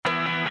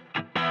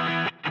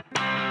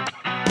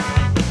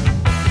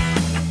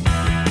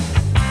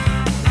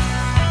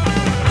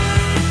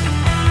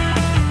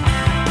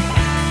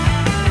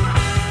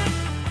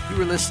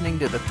listening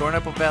to the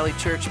Thornapple Valley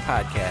Church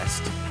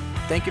podcast.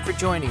 Thank you for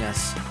joining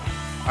us.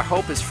 Our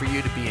hope is for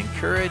you to be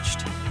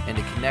encouraged and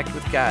to connect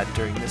with God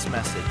during this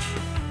message.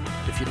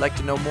 If you'd like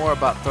to know more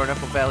about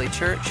Thornapple Valley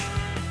Church,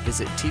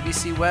 visit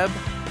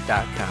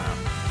tvcweb.com.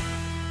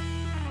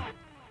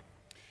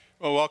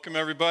 Well, welcome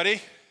everybody.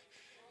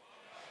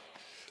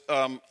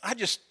 I'm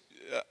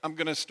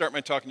going to start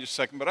my talk in just a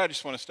second, but I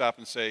just want to stop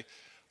and say,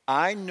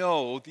 I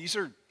know these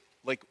are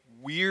like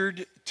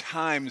weird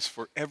times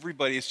for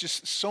everybody. It's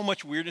just so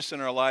much weirdness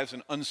in our lives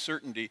and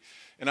uncertainty.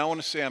 And I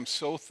want to say I'm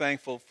so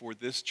thankful for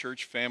this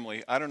church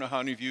family. I don't know how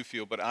many of you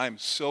feel, but I'm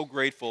so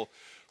grateful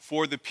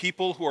for the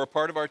people who are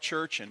part of our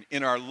church and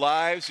in our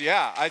lives.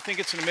 Yeah, I think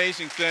it's an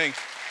amazing thing.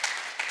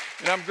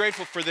 And I'm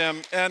grateful for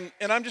them. And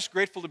I'm just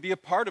grateful to be a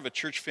part of a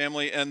church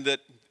family, and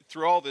that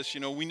through all this,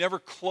 we never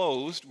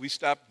closed. We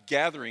stopped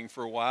gathering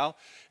for a while,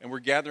 and we're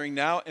gathering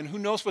now. And who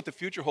knows what the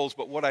future holds,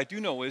 but what I do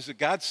know is that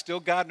God's still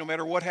God no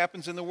matter what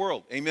happens in the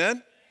world.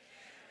 Amen?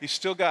 He's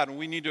still God, and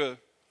we need to,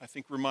 I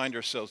think, remind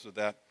ourselves of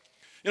that.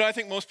 I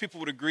think most people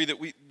would agree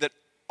that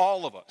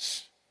all of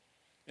us,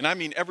 and I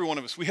mean every one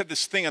of us, we have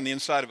this thing on the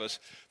inside of us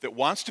that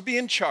wants to be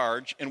in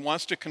charge and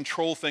wants to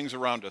control things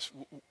around us.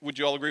 Would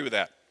you all agree with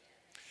that?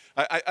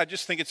 I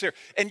just think it's there.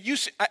 And you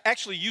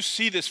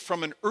see this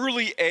from an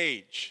early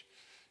age.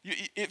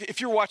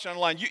 If you're watching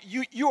online,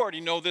 you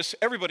already know this.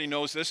 Everybody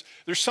knows this.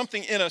 There's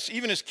something in us,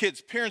 even as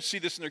kids. Parents see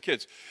this in their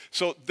kids.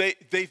 So they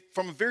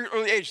from a very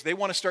early age, they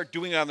want to start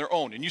doing it on their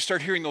own. And you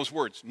start hearing those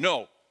words.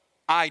 No,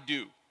 I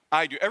do.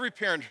 I do. Every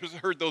parent who's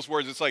heard those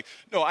words, it's like,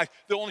 no,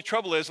 the only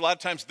trouble is a lot of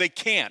times they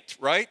can't,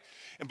 right?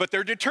 But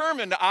they're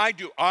determined, I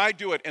do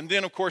it. And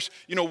then, of course,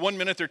 1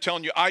 minute they're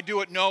telling you, I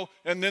do it, no.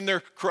 And then they're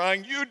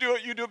crying, you do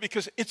it,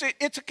 because it's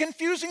a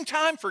confusing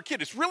time for a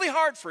kid. It's really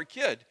hard for a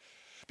kid.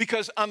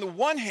 Because on the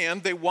one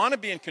hand, they want to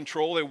be in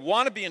control, they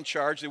want to be in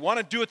charge, they want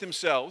to do it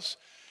themselves.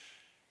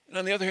 And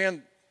on the other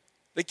hand,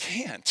 they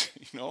can't.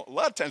 A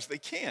lot of times they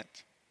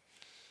can't.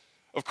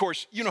 Of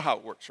course, you know how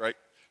it works, right?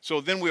 So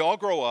then we all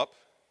grow up,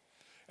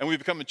 and we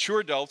become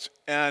mature adults,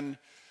 and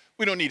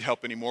we don't need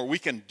help anymore. We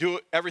can do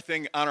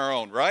everything on our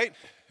own, right?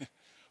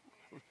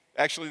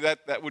 Actually,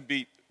 that would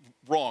be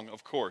wrong,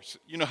 of course.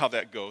 You know how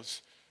that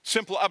goes.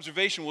 Simple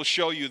observation will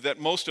show you that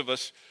most of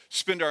us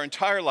spend our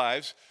entire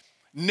lives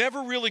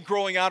never really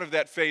growing out of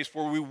that phase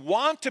where we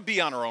want to be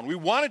on our own. We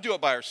want to do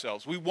it by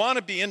ourselves. We want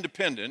to be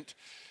independent,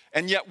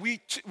 and yet we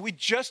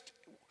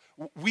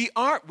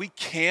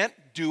can't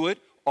do it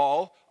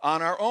all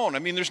on our own. I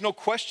mean, there's no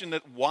question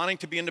that wanting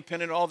to be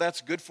independent, all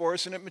that's good for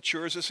us, and it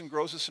matures us and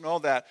grows us and all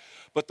that.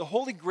 But the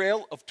holy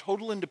grail of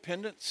total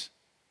independence,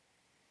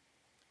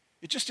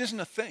 it just isn't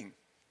a thing.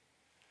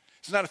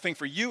 It's not a thing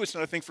for you. It's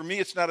not a thing for me.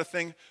 It's not a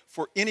thing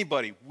for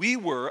anybody.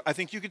 I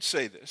think you could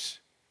say this,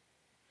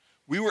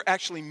 we were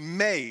actually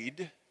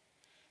made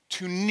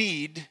to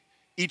need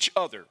each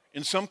other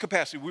in some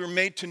capacity. We were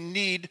made to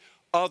need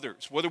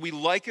others. Whether we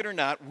like it or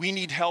not, we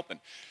need help. And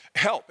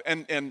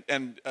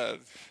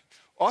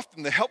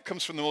often the help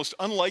comes from the most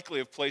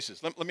unlikely of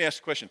places. Let me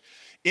ask a question.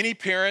 Any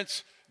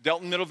parents,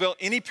 Delton, Middleville,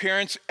 any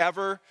parents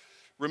ever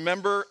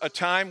remember a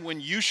time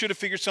when you should have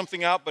figured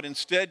something out, but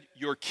instead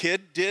your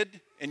kid did,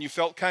 and you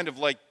felt kind of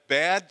like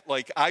bad,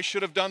 like I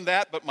should have done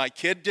that, but my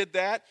kid did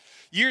that?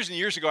 Years and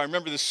years ago, I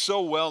remember this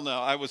so well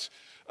now.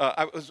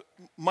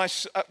 One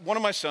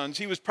of my sons,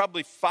 he was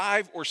probably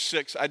 5 or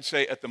 6, I'd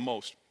say at the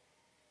most.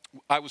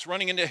 I was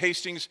running into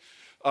Hastings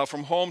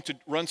from home to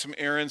run some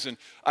errands, and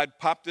I'd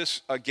popped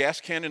this gas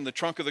can in the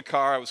trunk of the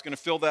car. I was going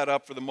to fill that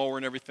up for the mower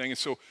and everything. And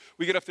so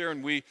we get up there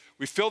and we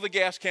fill the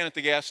gas can at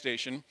the gas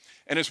station.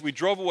 And as we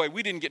drove away,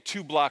 we didn't get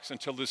 2 blocks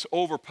until this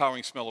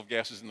overpowering smell of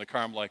gas is in the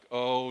car. I'm like,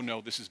 oh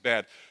no, this is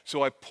bad.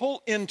 So I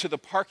pull into the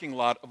parking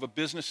lot of a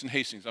business in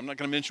Hastings. I'm not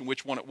going to mention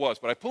which one it was,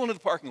 but I pull into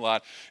the parking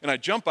lot and I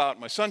jump out.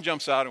 My son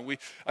jumps out, and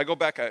I go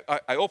back.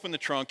 I open the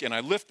trunk and I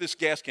lift this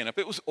gas can up.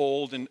 It was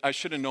old and I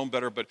should have known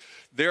better, but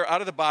there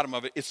out of the bottom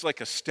of it, it's like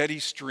a steady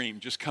stream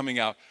just coming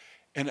out.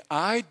 And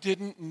I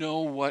didn't know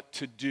what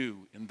to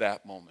do in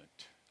that moment.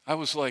 I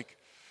was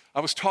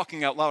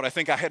talking out loud. I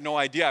think I had no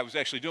idea I was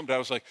actually doing it, but I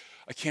was like,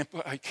 I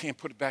can't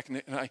put it back in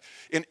the,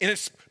 and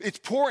it's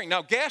pouring.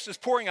 Now gas is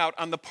pouring out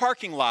on the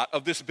parking lot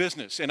of this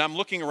business. And I'm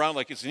looking around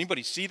like, does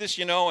anybody see this,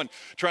 and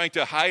trying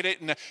to hide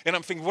it. And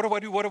I'm thinking, what do I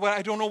do?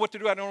 I don't know what to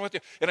do.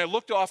 And I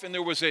looked off, and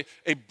there was a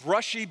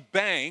brushy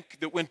bank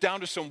that went down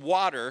to some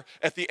water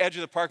at the edge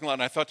of the parking lot.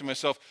 And I thought to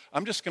myself,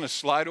 I'm just going to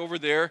slide over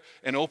there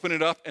and open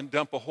it up and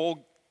dump a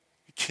whole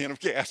can of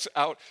gas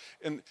out.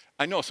 And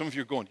I know some of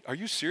you are going, are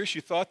you serious?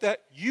 You thought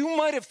that? You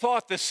might have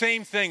thought the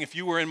same thing if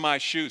you were in my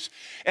shoes.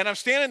 And I'm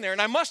standing there,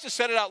 and I must have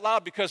said it out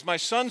loud because my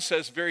son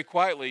says very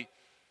quietly,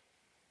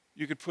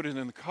 you could put it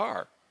in the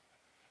car.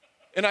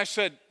 And I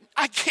said,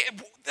 I can't,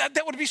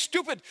 that would be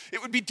stupid.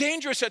 It would be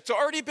dangerous. It's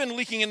already been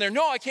leaking in there.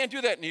 No, I can't do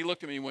that. And he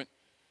looked at me and went,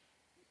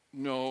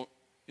 no,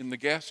 in the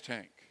gas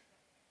tank.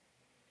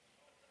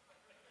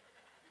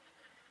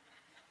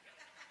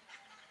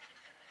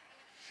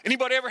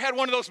 Anybody ever had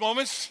one of those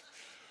moments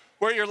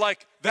where you're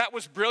like, that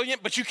was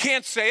brilliant, but you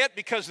can't say it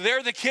because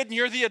they're the kid and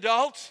you're the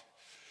adult?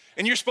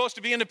 And you're supposed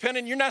to be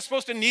independent. You're not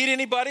supposed to need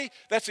anybody.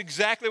 That's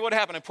exactly what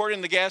happened. I poured it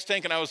in the gas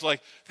tank, and I was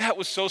like, that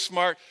was so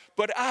smart.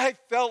 But I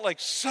felt like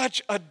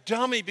such a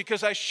dummy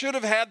because I should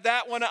have had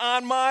that one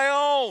on my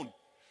own.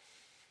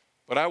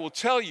 But I will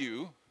tell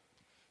you,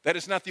 that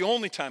is not the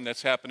only time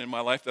that's happened in my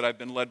life that I've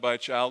been led by a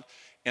child.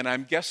 And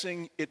I'm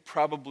guessing it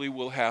probably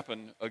will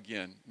happen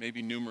again,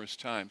 maybe numerous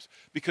times.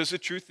 Because the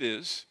truth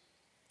is,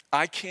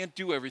 I can't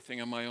do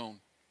everything on my own.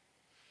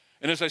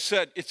 And as I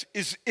said, it's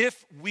as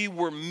if we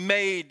were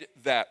made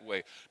that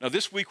way. Now,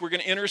 this week we're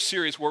going to enter a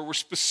series where we're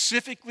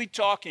specifically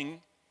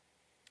talking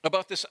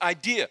about this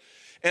idea.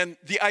 And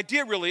the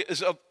idea really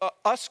is of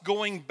us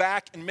going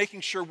back and making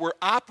sure we're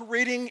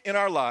operating in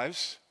our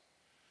lives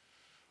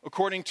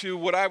according to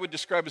what I would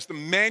describe as the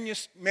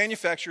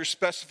manufacturer's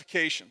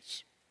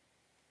specifications.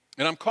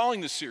 And I'm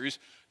calling this series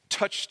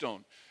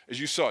Touchstone, as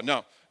you saw.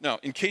 Now,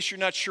 in case you're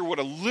not sure what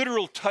a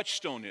literal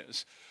touchstone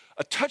is,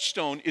 a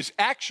touchstone is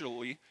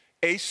actually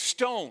a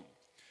stone.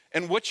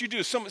 And what you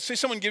do, say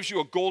someone gives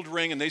you a gold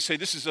ring and they say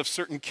this is of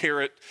certain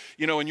carat,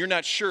 and you're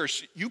not sure.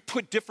 So you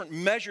put different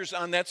measures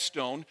on that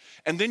stone,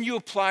 and then you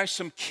apply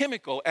some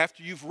chemical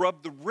after you've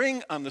rubbed the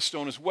ring on the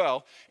stone as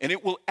well, and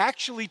it will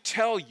actually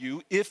tell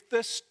you if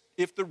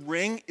the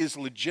ring is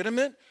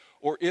legitimate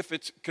or if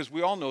it's, because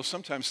we all know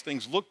sometimes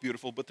things look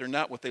beautiful, but they're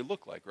not what they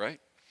look like, right?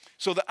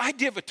 So the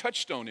idea of a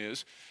touchstone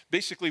is,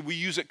 basically we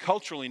use it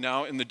culturally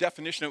now, and the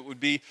definition of it would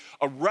be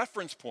a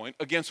reference point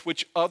against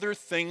which other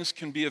things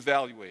can be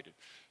evaluated.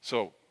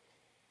 So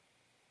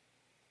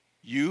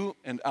you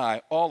and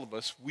I, all of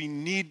us, we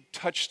need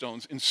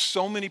touchstones in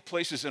so many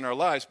places in our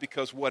lives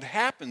because what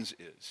happens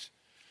is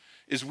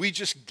we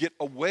just get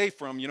away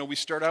from, we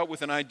start out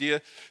with an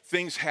idea,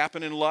 things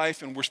happen in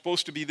life, and we're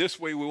supposed to be this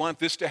way, we want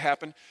this to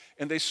happen,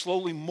 and they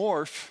slowly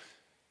morph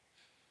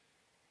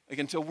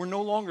until we're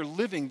no longer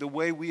living the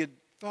way we had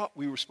thought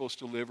we were supposed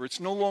to live, or it's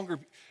no longer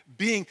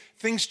being,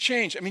 things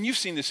change. I mean, you've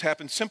seen this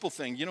happen, simple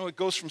thing. It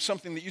goes from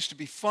something that used to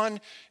be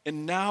fun,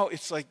 and now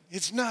it's like,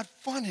 it's not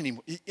fun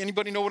anymore.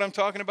 Anybody know what I'm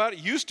talking about? It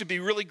used to be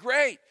really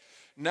great.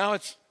 Now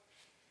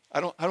I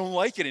don't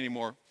like it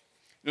anymore.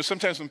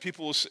 Sometimes when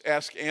people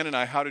ask Ann and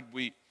I, how did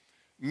we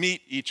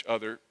meet each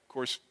other? Of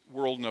course,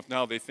 we're old enough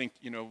now, they think,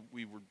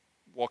 we were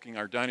walking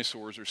our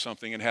dinosaurs or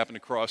something and happened to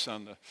cross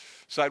on the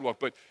sidewalk.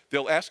 But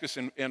they'll ask us,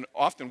 and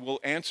often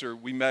we'll answer,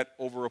 we met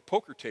over a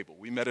poker table.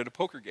 We met at a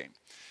poker game.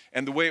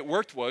 And the way it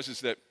worked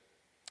is that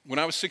when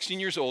I was 16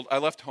 years old, I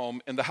left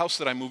home, and the house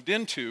that I moved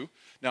into,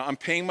 now I'm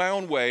paying my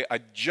own way.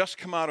 I'd just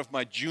come out of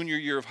my junior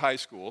year of high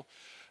school.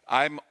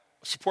 I'm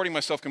supporting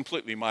myself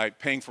completely,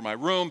 paying for my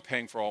room,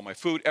 paying for all my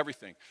food,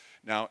 everything.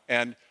 Now,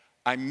 and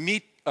I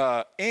meet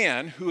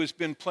Ann, who has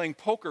been playing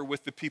poker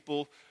with the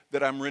people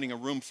that I'm renting a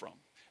room from.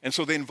 And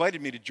so they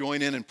invited me to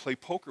join in and play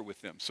poker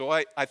with them. So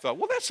I thought,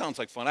 well, that sounds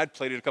like fun. I'd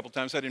played it a couple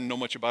times. I didn't know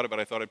much about it, but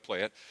I thought I'd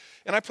play it.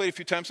 And I played a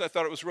few times. I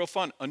thought it was real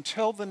fun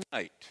until the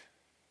night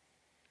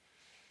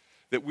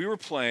that we were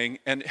playing.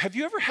 And have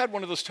you ever had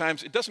one of those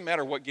times? It doesn't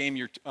matter what game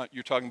you're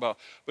talking about,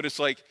 but it's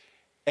like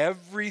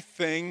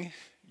everything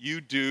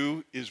you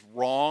do is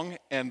wrong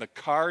and the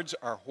cards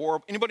are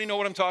horrible. Anybody know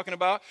what I'm talking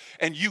about?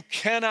 And you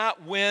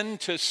cannot win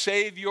to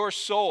save your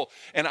soul.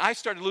 And I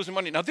started losing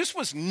money. Now, this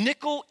was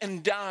nickel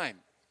and dime.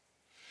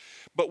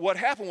 But what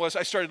happened was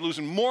I started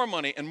losing more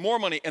money,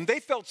 and they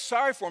felt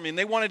sorry for me, and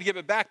they wanted to give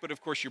it back. But, of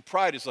course, your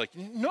pride is like,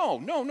 no,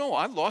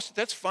 I lost it.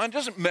 That's fine. It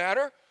doesn't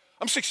matter.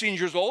 I'm 16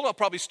 years old. I'll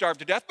probably starve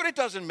to death, but it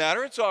doesn't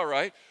matter. It's all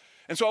right.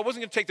 And so I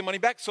wasn't going to take the money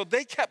back. So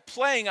they kept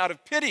playing out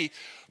of pity.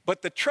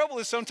 But the trouble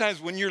is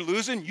sometimes when you're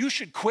losing, you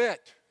should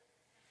quit.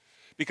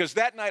 Because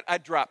that night I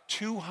dropped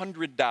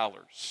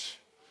 $200.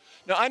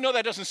 Now, I know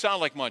that doesn't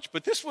sound like much,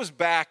 but this was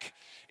back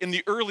in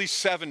the early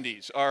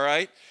 70s, all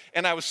right?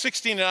 And I was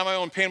 16 and on my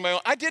own, paying my own.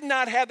 I did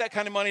not have that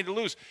kind of money to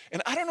lose.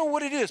 And I don't know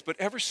what it is, but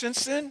ever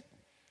since then,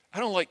 I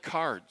don't like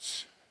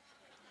cards.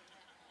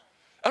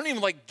 I don't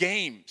even like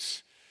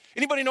games.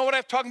 Anybody know what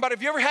I'm talking about?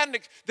 Have you ever had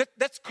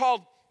that's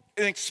called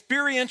an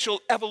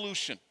experiential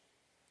evolution.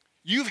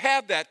 You've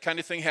had that kind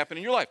of thing happen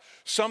in your life.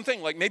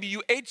 Something like maybe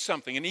you ate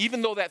something, and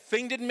even though that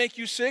thing didn't make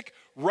you sick,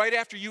 right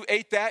after you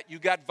ate that, you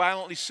got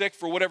violently sick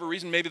for whatever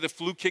reason. Maybe the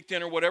flu kicked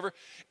in or whatever,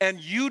 and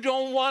you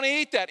don't want to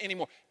eat that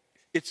anymore.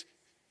 It's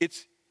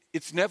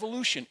an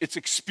evolution. It's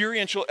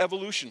experiential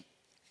evolution.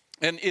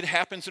 And it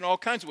happens in all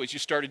kinds of ways. You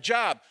start a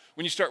job.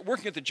 When you start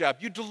working at the job,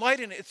 you delight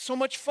in it. It's so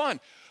much fun.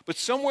 But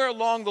somewhere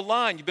along the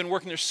line, you've been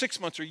working there 6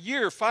 months or a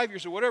year, 5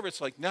 years or whatever, it's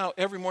like now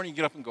every morning you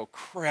get up and go,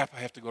 crap, I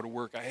have to go to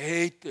work. I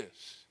hate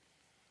this.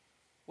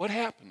 What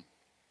happened?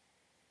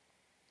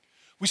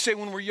 We say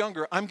when we're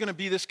younger, I'm going to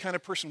be this kind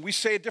of person. We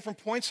say at different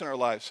points in our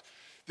lives,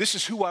 this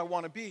is who I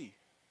want to be.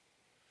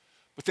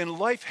 But then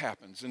life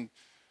happens, and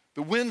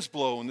the winds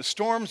blow, and the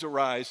storms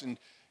arise, and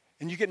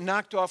you get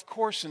knocked off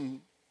course,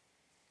 and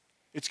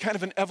it's kind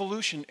of an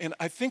evolution. And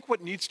I think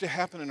what needs to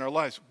happen in our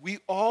lives, we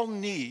all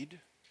need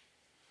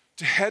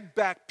to head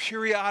back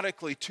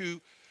periodically to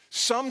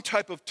some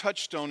type of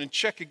touchstone and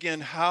check again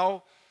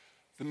how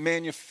the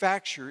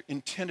manufacturer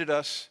intended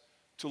us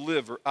to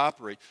live or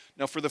operate.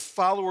 Now, for the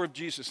follower of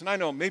Jesus, and I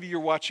know maybe you're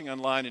watching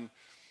online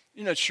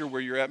You're not sure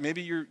where you're at.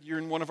 Maybe you're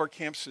in one of our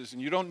campuses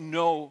and you don't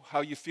know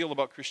how you feel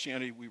about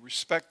Christianity. We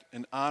respect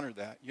and honor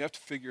that. You have to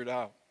figure it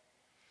out.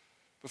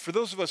 But for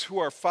those of us who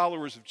are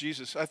followers of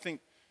Jesus, I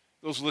think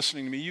those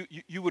listening to me,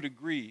 you would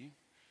agree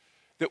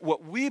that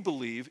what we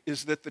believe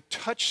is that the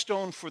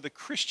touchstone for the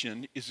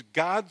Christian is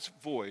God's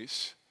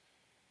voice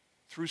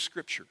through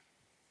Scripture.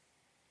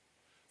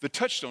 The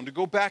touchstone, to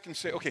go back and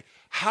say, okay,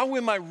 how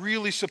am I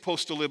really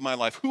supposed to live my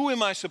life? Who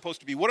am I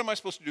supposed to be? What am I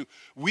supposed to do?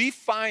 We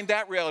find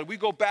that reality. We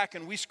go back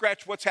and we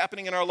scratch what's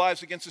happening in our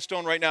lives against the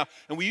stone right now,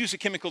 and we use a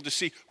chemical to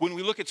see, when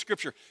we look at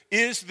Scripture,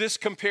 is this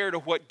compared to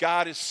what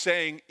God is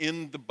saying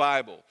in the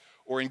Bible,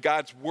 or in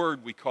God's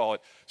Word, we call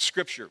it,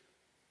 Scripture.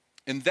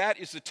 And that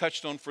is the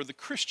touchstone for the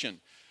Christian.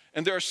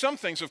 And there are some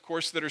things, of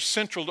course, that are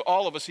central to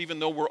all of us, even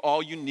though we're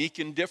all unique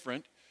and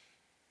different.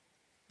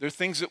 There are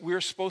things that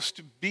we're supposed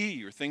to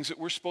be, or things that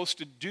we're supposed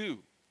to do.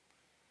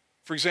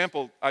 For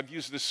example, I've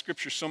used this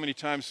scripture so many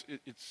times,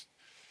 it's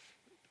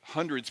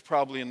hundreds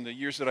probably in the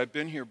years that I've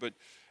been here, but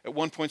at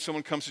one point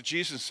someone comes to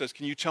Jesus and says,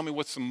 can you tell me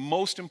what's the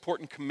most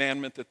important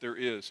commandment that there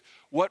is?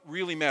 What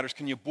really matters?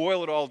 Can you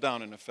boil it all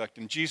down in effect?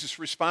 And Jesus'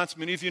 response,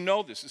 many of you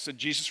know this, it said,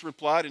 Jesus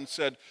replied and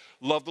said,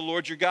 love the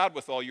Lord your God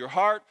with all your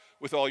heart,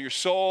 with all your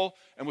soul,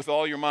 and with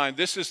all your mind.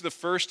 This is the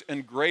first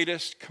and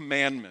greatest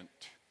commandment.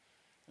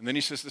 And then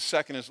he says the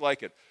second is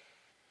like it.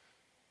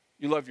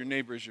 You love your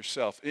neighbor as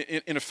yourself.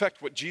 In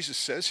effect, what Jesus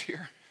says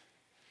here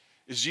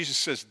is Jesus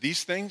says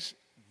these things,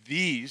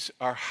 these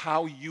are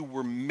how you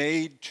were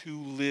made to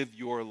live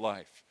your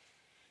life.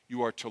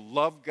 You are to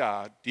love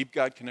God, deep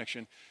God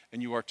connection,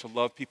 and you are to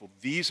love people.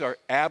 These are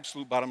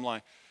absolute bottom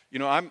line. You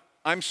know,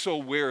 I'm so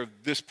aware of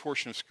this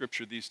portion of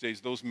Scripture these days,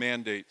 those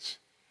mandates.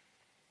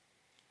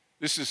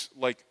 This is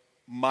like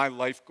my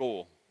life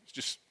goal. It's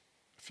just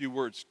a few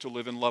words, to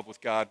live in love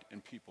with God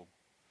and people.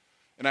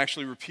 And I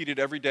actually repeat it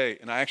every day.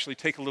 And I actually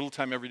take a little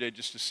time every day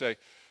just to say,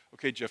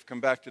 okay, Jeff,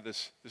 come back to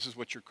this. This is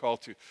what you're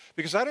called to.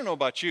 Because I don't know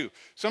about you.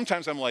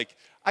 Sometimes I'm like,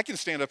 I can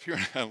stand up here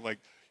and I'm like,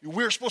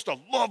 we're supposed to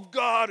love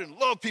God and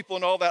love people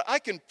and all that. I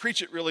can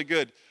preach it really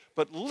good.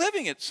 But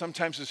living it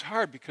sometimes is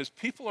hard because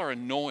people are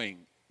annoying.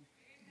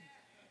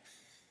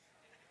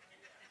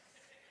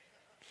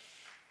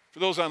 For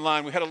those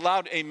online, we had a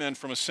loud amen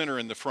from a sinner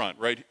in the front,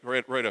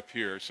 right up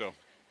here. So.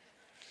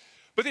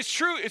 But it's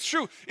true.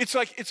 It's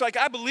like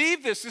I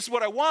believe this is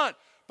what I want,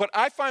 but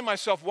I find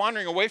myself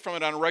wandering away from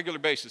it on a regular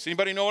basis.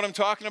 Anybody know what I'm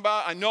talking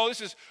about? I know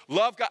this is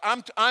love God.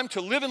 I'm to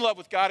live in love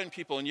with God and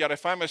people, and yet I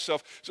find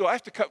myself, so I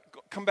have to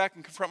come back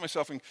and confront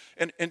myself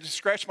and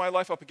scratch my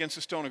life up against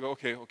the stone and go,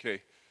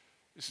 okay,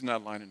 this is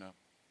not lining up.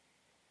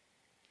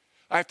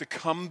 I have to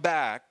come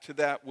back to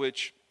that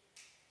which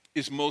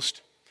is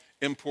most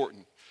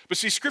important. But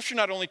see, Scripture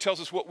not only tells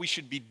us what we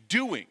should be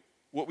doing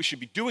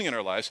in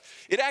our lives,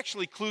 it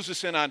actually clues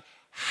us in on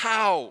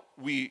how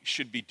we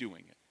should be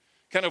doing it.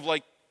 Kind of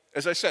like,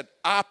 as I said,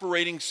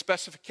 operating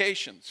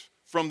specifications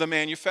from the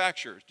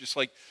manufacturer. Just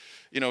like,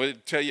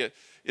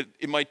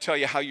 it might tell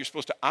you how you're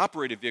supposed to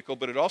operate a vehicle,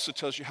 but it also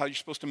tells you how you're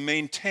supposed to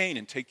maintain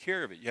and take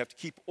care of it. You have to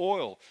keep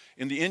oil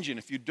in the engine.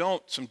 If you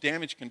don't, some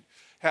damage can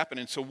happen.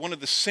 And so one of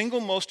the single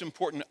most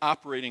important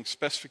operating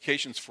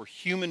specifications for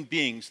human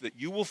beings that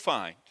you will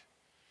find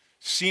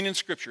seen in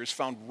Scripture is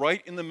found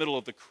right in the middle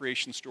of the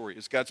creation story.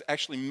 As God's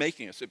actually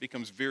making us, it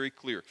becomes very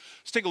clear.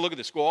 Let's take a look at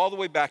this. Go all the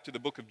way back to the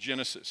book of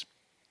Genesis.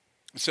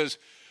 It says,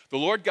 the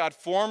Lord God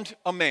formed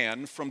a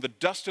man from the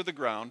dust of the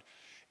ground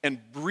and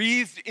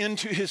breathed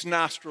into his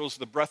nostrils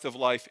the breath of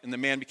life, and the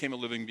man became a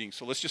living being.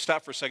 So let's just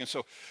stop for a second.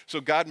 So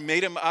God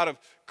made him out of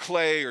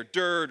clay or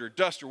dirt or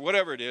dust or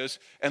whatever it is,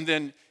 and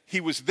then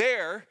he was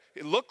there.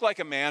 It looked like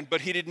a man,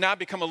 but he did not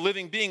become a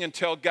living being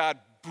until God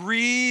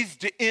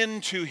breathed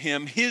into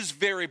him his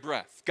very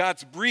breath.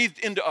 God's breathed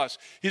into us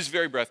his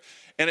very breath.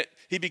 And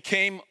he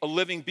became a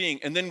living being.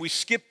 And then we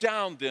skip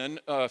down then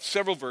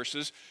several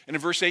verses. And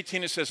in verse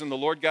 18 it says, and the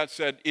Lord God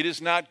said, it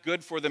is not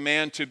good for the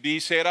man to be,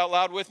 say it out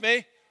loud with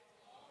me.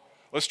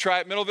 Let's try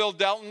it. Middleville,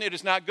 Delton, it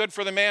is not good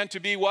for the man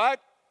to be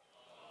what?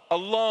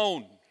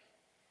 Alone.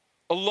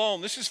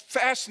 Alone. This is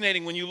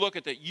fascinating when you look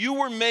at that. You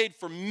were made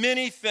for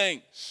many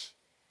things.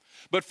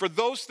 But for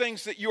those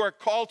things that you are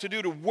called to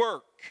do, to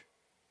work.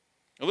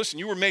 Now listen,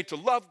 you were made to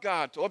love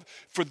God.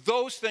 For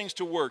those things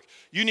to work,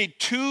 you need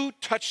two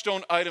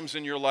touchstone items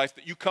in your life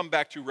that you come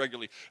back to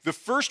regularly. The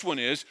first one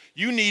is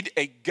you need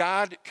a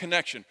God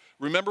connection.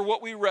 Remember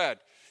what we read.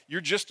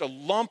 You're just a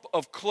lump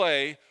of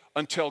clay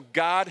until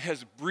God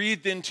has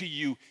breathed into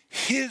you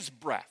his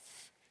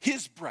breath.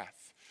 His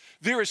breath.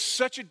 There is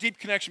such a deep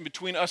connection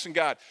between us and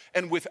God.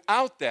 And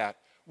without that,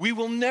 we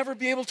will never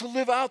be able to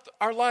live out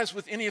our lives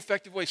with any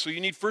effective way. So you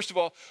need, first of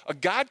all, a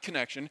God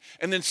connection.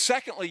 And then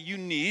secondly, you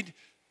need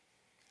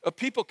a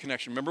people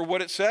connection. Remember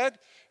what it said?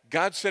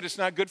 God said it's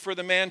not good for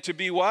the man to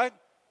be what?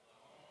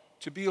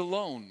 To be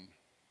alone.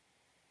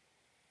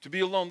 To be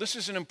alone. This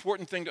is an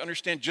important thing to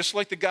understand. Just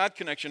like the God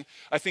connection,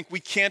 I think we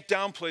can't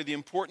downplay the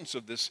importance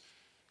of this.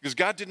 Because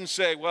God didn't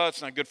say, well,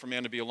 it's not good for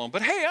man to be alone.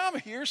 But hey, I'm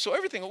here, so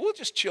we'll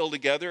just chill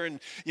together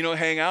and,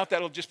 hang out.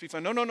 That'll just be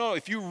fun. No.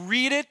 If you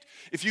read it,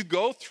 if you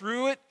go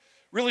through it,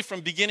 really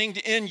from beginning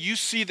to end, you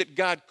see that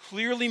God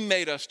clearly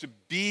made us to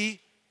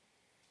be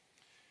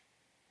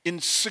in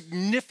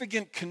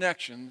significant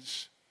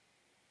connections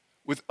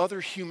with other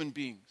human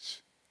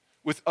beings,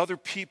 with other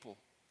people.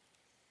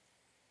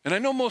 And I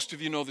know most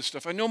of you know this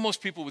stuff. I know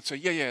most people would say,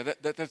 yeah,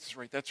 that's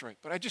right.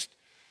 But I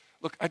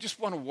just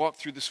want to walk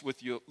through this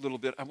with you a little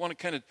bit. I want to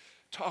kind of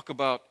talk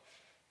about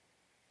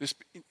this.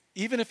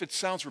 Even if it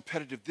sounds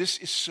repetitive, this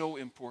is so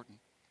important.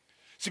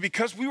 See,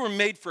 because we were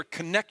made for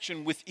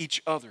connection with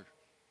each other,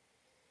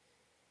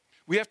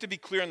 we have to be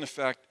clear on the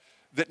fact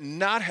that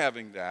not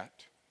having that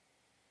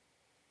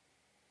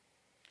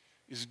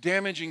is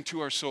damaging to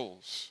our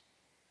souls.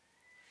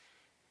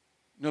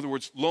 In other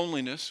words,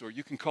 loneliness, or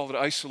you can call it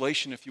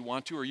isolation if you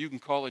want to, or you can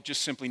call it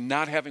just simply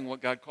not having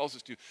what God calls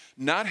us to.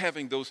 Not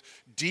having those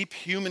deep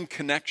human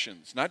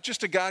connections, not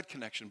just a God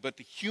connection, but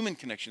the human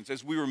connections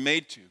as we were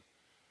made to,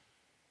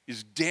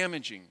 is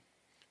damaging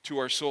to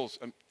our souls.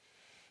 I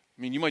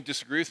mean, you might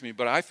disagree with me,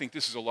 but I think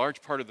this is a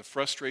large part of the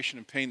frustration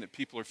and pain that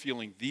people are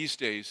feeling these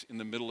days in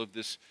the middle of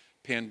this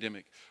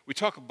pandemic. We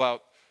talk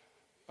about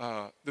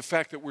the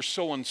fact that we're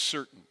so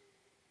uncertain,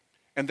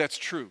 and that's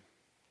true.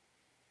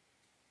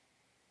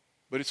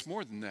 But it's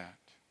more than that.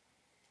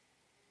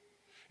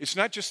 It's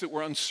not just that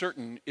we're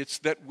uncertain, it's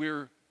that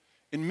we're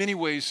in many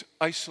ways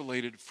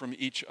isolated from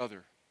each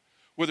other.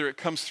 Whether it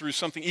comes through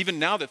something, even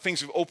now that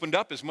things have opened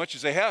up as much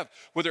as they have,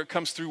 whether it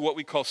comes through what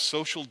we call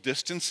social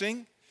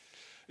distancing.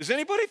 Does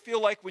anybody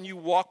feel like when you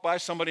walk by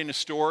somebody in a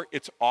store,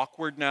 it's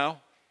awkward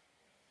now?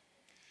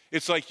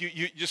 It's like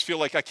you just feel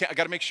like I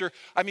got to make sure.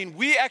 I mean,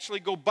 we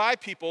actually go by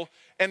people,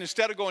 and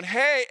instead of going,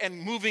 hey,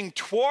 and moving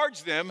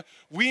towards them,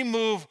 we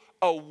move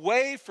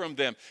away from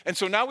them. And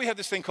so now we have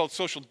this thing called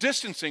social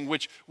distancing,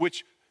 which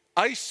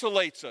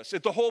isolates us.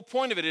 The whole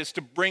point of it is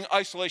to bring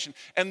isolation.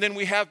 And then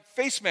we have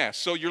face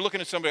masks. So you're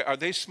looking at somebody, are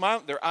they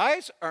smiling? Their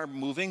eyes are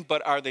moving,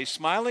 but are they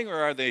smiling, or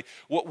are they,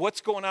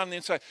 what's going on the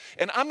inside?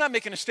 And I'm not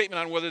making a statement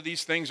on whether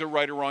these things are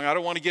right or wrong. I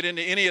don't want to get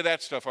into any of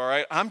that stuff, all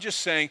right? I'm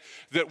just saying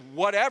that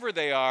whatever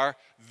they are,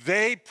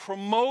 they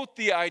promote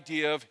the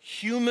idea of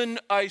human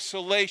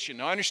isolation.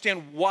 Now, I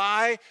understand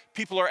why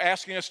people are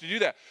asking us to do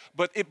that,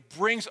 but it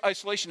brings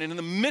isolation. And in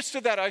the midst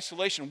of that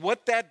isolation,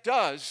 what that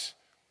does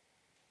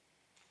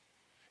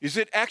is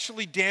it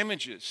actually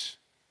damages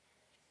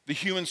the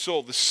human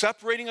soul. The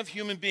separating of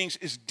human beings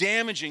is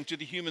damaging to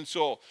the human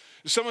soul.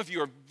 Some of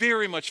you are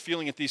very much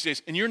feeling it these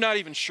days, and you're not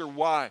even sure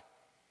why.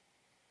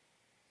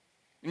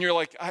 And you're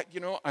like,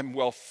 I'm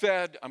well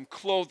fed, I'm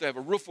clothed, I have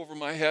a roof over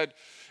my head,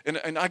 and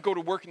I go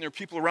to work and there are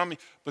people around me.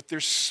 But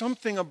there's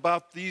something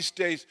about these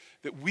days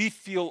that we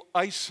feel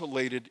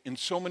isolated in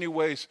so many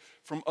ways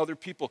from other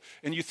people.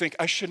 And you think,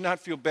 I should not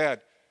feel bad.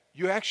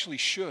 You actually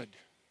should.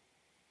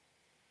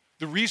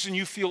 The reason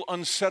you feel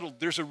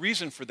unsettled, there's a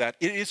reason for that.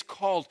 It is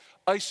called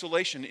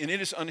isolation, and it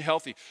is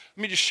unhealthy.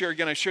 Let me just share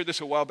again. I shared this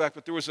a while back,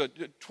 but there was a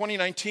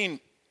 2019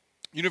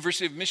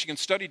 University of Michigan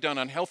study done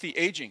on healthy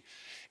aging,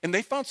 and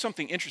they found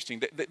something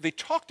interesting. They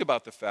talked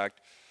about the fact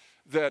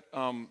that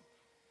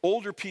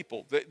older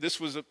people,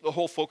 the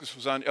whole focus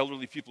was on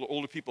elderly people,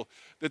 older people,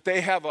 that they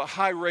have a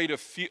high rate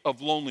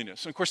of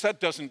loneliness. And of course, that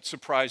doesn't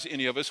surprise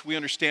any of us. We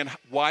understand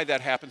why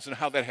that happens and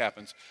how that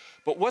happens.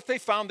 But what they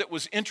found that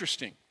was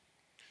interesting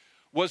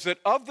was that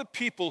of the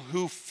people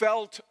who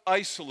felt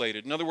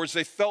isolated, in other words,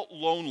 they felt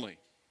lonely,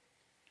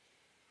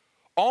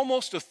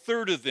 almost a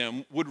third of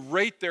them would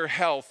rate their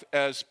health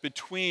as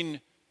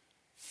between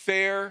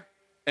fair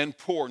and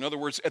poor. In other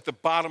words, at the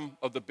bottom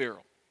of the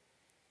barrel.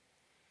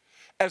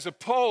 As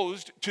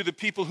opposed to the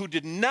people who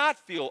did not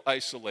feel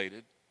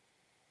isolated,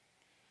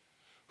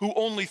 who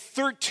only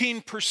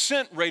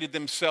 13% rated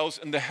themselves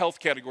in the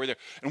health category there.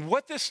 And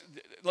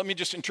let me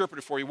just interpret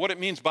it for you. What it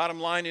means, bottom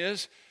line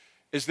is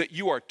that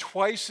you are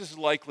twice as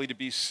likely to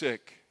be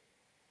sick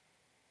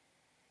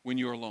when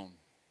you're alone.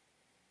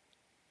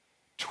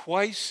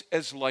 Twice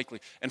as likely.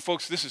 And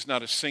folks, this is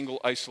not a single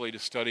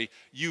isolated study.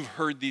 You've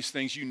heard these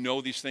things. You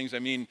know these things. I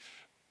mean,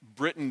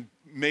 Britain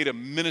made a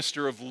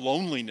minister of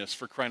loneliness,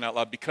 for crying out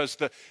loud, because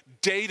the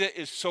data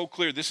is so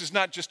clear. This is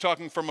not just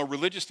talking from a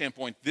religious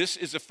standpoint. This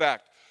is a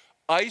fact.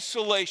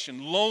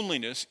 Isolation,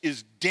 loneliness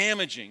is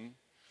damaging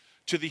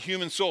to the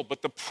human soul.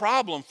 But the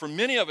problem for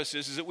many of us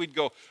is that we'd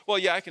go, well,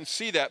 yeah, I can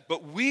see that,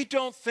 but we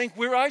don't think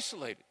we're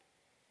isolated.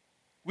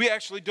 We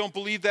actually don't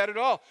believe that at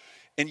all.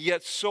 And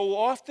yet so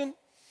often,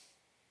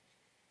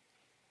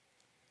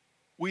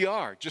 we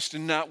are, just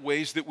in not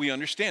ways that we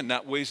understand,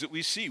 not ways that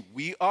we see.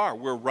 We're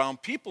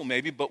around people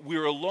maybe, but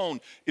we're alone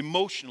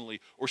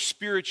emotionally or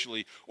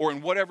spiritually or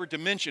in whatever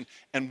dimension.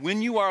 And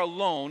when you are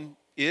alone,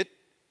 it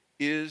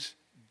is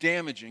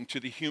damaging to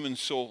the human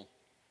soul.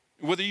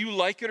 Whether you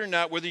like it or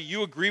not, whether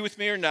you agree with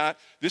me or not,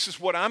 this is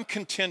what I'm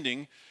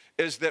contending,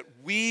 is that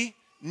we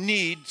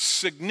need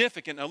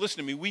significant, now listen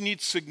to me, we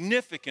need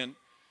significant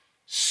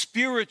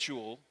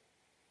spiritual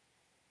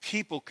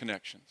people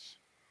connections.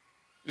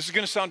 This is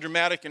going to sound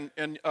dramatic,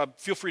 and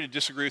feel free to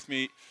disagree with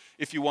me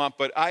if you want,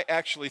 but I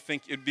actually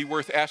think it'd be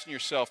worth asking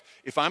yourself,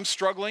 if I'm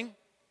struggling,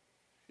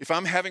 If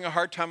I'm having a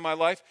hard time in my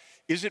life,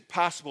 is it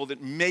possible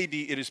that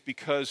maybe it is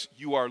because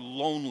you are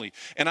lonely?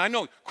 And I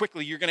know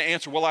quickly you're going to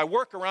answer, well, I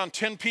work around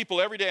 10 people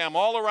every day. I'm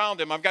all around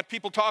them. I've got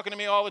people talking to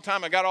me all the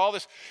time. I got all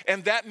this.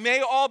 And that may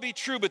all be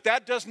true, but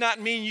that does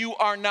not mean you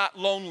are not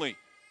lonely.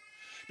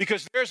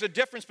 Because there's a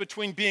difference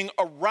between being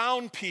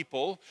around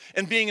people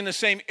and being in the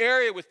same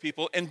area with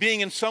people and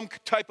being in some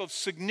type of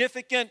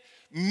significant,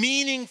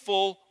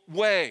 meaningful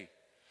way.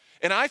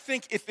 And I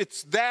think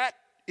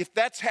if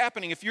that's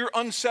happening, if you're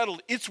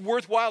unsettled, it's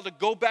worthwhile to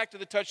go back to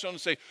the touchstone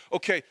and say,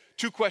 okay,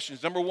 2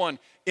 questions. Number 1,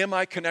 am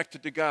I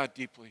connected to God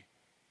deeply?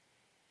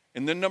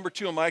 And then number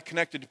 2, am I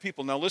connected to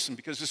people? Now listen,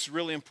 because this is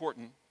really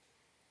important.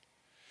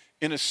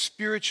 In a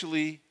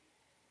spiritually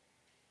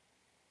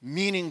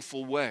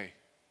meaningful way.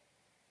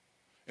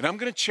 And I'm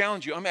going to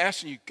challenge you. I'm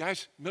asking you,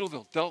 guys,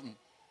 Middleville, Delton,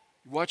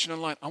 you're watching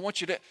online. I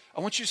want you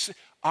to say,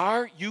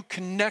 are you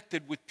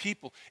connected with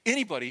people?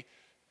 Anybody,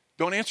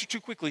 don't answer too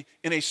quickly,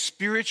 in a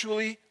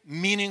spiritually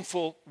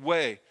meaningful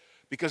way.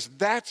 Because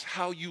that's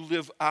how you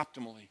live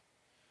optimally.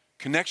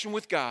 Connection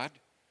with God,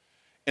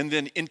 and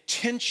then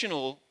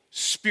intentional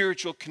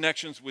spiritual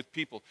connections with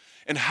people.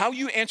 And how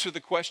you answer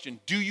the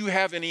question, do you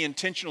have any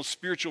intentional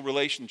spiritual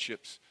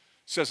relationships,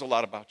 says a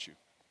lot about you.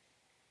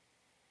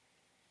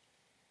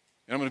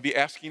 And I'm going to be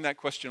asking that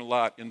question a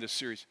lot in this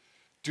series.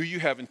 Do you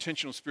have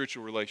intentional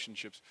spiritual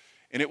relationships?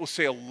 And it will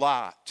say a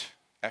lot,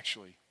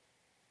 actually,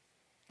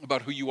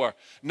 about who you are.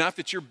 Not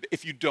that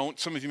if you don't,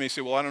 some of you may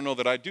say, well, I don't know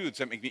that I do. Does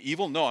that make me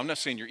evil? No, I'm not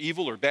saying you're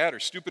evil or bad or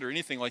stupid or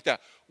anything like that.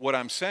 What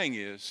I'm saying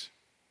is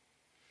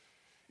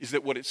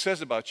that what it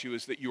says about you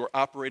is that you are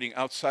operating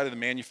outside of the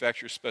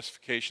manufacturer's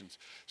specifications.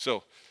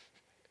 So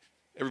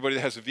everybody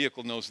that has a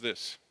vehicle knows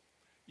this.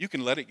 You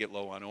can let it get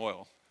low on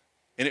oil,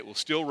 and it will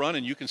still run,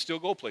 and you can still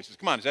go places.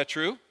 Come on, is that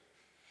true?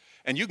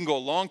 And you can go a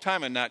long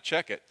time and not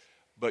check it,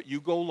 but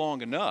you go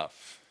long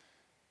enough,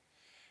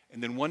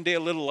 and then one day a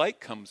little light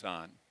comes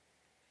on,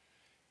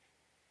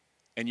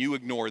 and you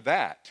ignore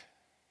that.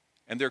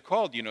 And they're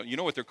called, you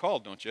know what they're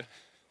called, don't you?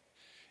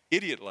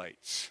 Idiot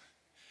lights.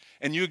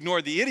 And you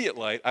ignore the idiot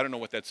light, I don't know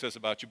what that says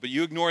about you, but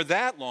you ignore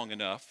that long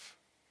enough,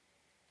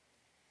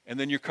 and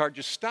then your car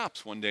just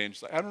stops one day, and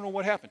it's like, I don't know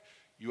what happened.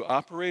 You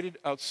operated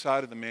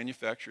outside of the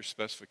manufacturer's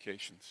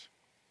specifications.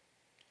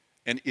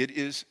 And it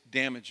is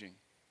damaging.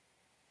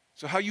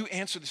 So how you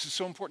answer this is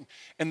so important.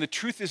 And the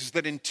truth is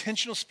that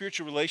intentional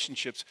spiritual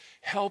relationships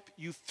help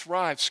you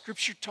thrive.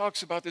 Scripture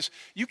talks about this.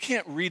 You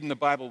can't read in the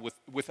Bible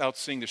without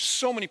seeing there's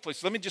so many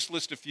places. Let me just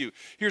list a few.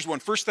 Here's one,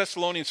 1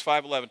 Thessalonians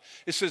 5:11.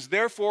 It says,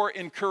 therefore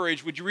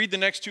encourage. Would you read the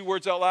next 2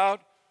 words out loud?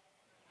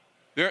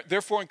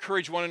 Therefore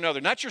encourage one another.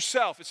 Not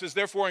yourself. It says,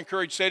 therefore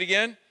encourage. Say it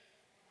again.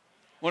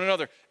 One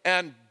another.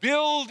 And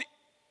build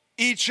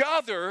each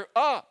other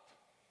up.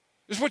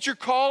 This is what you're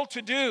called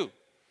to do.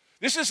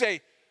 This is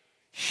a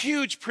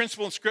huge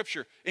principle in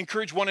Scripture.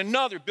 Encourage one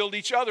another, build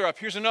each other up.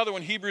 Here's another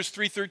one, Hebrews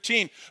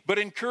 3:13. But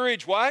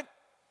encourage what?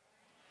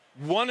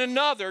 One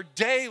another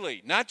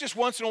daily. Not just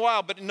once in a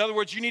while, but in other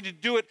words, you need to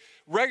do it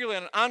regularly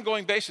on an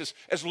ongoing basis,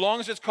 as long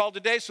as it's called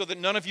today, so that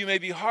none of you may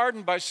be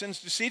hardened by sin's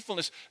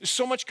deceitfulness. There's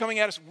so much coming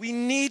at us. We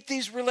need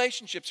these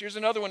relationships. Here's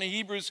another one in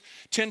Hebrews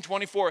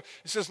 10:24.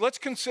 It says, let's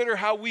consider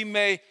how we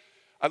may,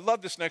 I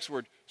love this next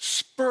word,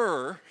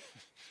 spur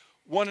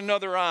one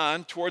another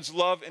on towards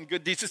love and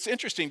good deeds. It's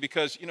interesting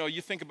because,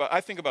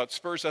 I think about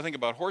spurs, I think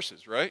about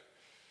horses, right?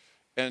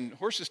 And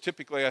horses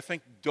typically, I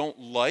think, don't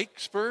like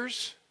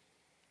spurs,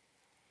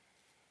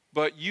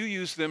 but you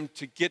use them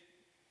to get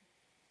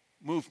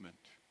movement.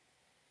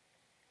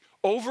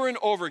 Over and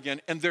over again,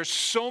 and there's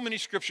so many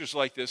scriptures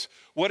like this,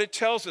 what it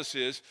tells us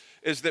is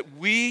that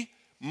we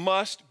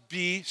must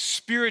be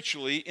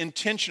spiritually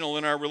intentional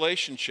in our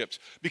relationships.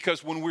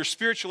 Because when we're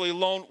spiritually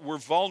alone, we're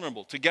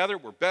vulnerable. Together,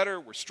 we're better,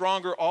 we're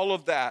stronger, all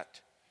of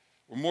that.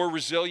 We're more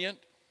resilient.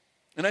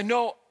 And I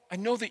know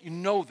that you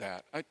know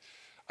that.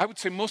 I would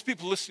say most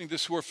people listening to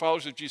this who are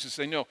followers of Jesus,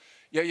 they know,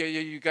 yeah,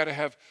 you got to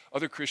have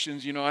other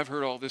Christians. I've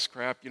heard all this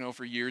crap,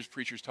 for years,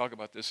 preachers talk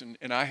about this,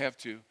 and I have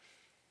too.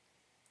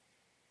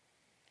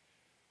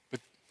 But,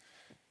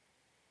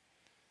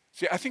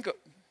 see, I think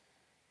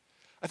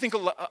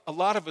a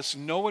lot of us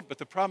know it, but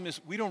the problem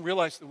is we don't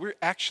realize that we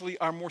actually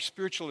are more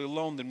spiritually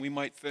alone than we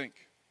might think.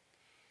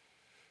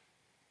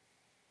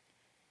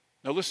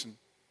 Now listen,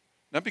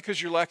 not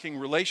because you're lacking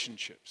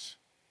relationships,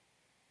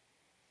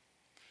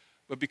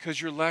 but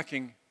because you're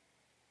lacking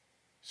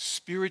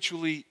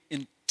spiritually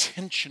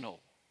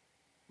intentional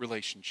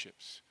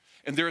relationships.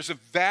 And there is a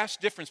vast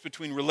difference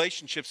between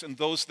relationships and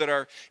those that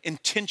are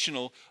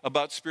intentional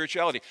about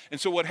spirituality. And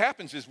so what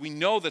happens is we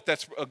know that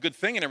that's a good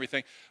thing and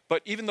everything,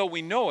 but even though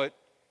we know it,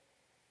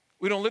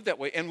 we don't live that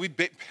way. And we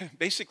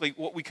basically,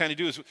 what we kind of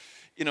do is,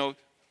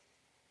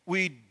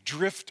 we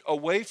drift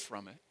away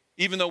from it,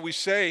 even though we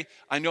say,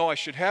 I know I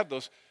should have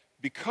those,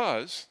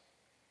 because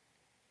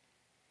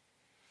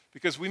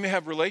we may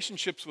have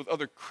relationships with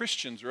other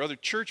Christians or other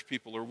church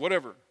people or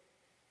whatever,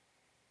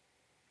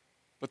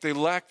 but they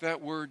lack that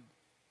word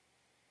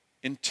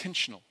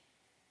intentional.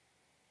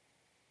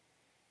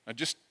 I'm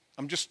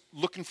just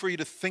looking for you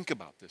to think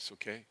about this,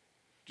 okay?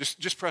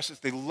 Just process.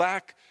 They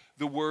lack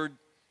the word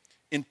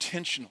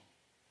intentional.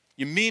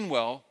 You mean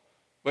well,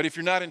 but if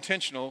you're not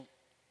intentional,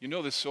 you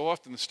know this so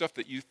often, the stuff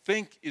that you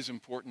think is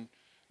important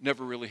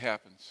never really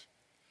happens.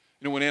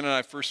 You know, when Ann and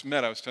I first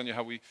met, I was telling you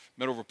how we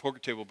met over a poker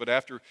table, but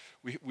after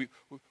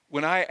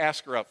when I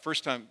asked her out,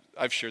 first time,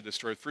 I've shared this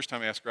story, the first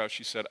time I asked her out,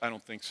 she said, I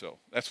don't think so.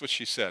 That's what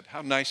she said.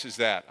 How nice is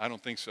that? I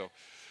don't think so.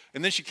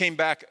 And then she came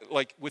back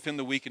like within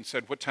the week and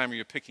said, what time are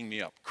you picking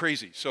me up?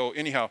 Crazy. So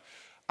anyhow,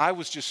 I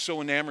was just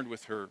so enamored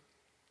with her.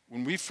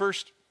 When we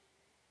first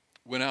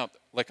went out,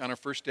 like on our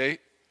first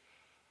date,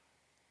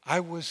 I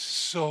was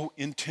so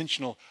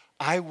intentional.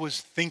 I was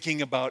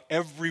thinking about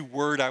every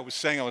word I was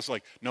saying. I was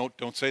like, no,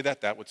 don't say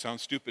that. That would sound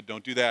stupid.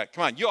 Don't do that.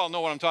 Come on, you all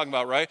know what I'm talking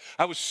about, right?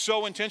 I was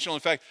so intentional.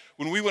 In fact,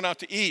 when we went out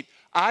to eat,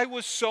 I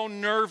was so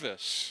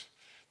nervous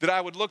that I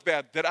would look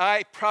bad that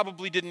I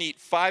probably didn't eat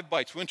 5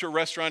 bites. We went to a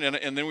restaurant,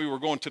 and then we were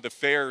going to the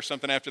fair or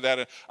something after that.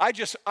 And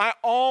I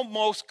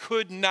almost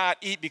could not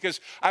eat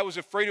because I was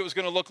afraid it was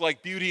going to look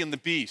like Beauty and the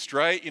Beast,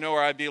 right? You know,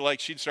 where I'd be like,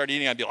 she'd start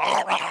eating, I'd be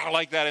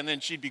like that, and then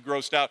she'd be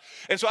grossed out.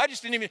 And so I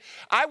just didn't even,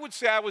 I would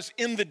say I was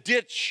in the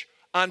ditch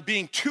on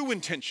being too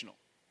intentional.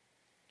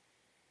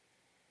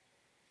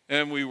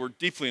 And we were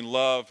deeply in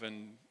love,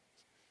 and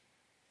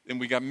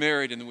we got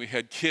married, and then we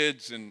had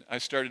kids, and I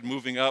started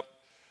moving up,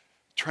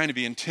 trying to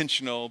be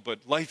intentional,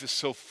 but life is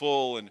so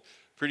full, and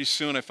pretty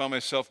soon I found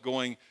myself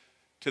going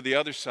to the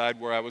other side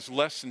where I was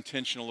less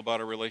intentional about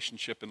a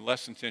relationship and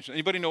less intentional.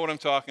 Anybody know what I'm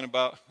talking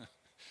about?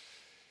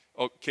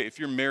 Okay, if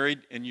you're married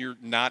and you're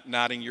not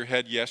nodding your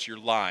head yes, you're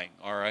lying,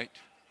 all right?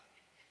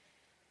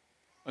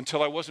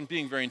 Until I wasn't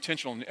being very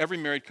intentional, and every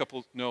married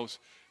couple knows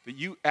that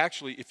you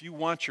actually, if you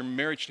want your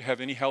marriage to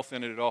have any health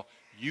in it at all,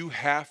 you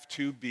have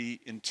to be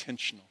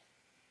intentional.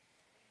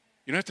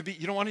 You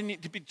don't want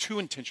to be too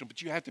intentional,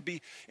 but you have to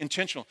be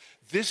intentional.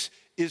 This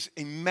is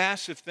a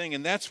massive thing,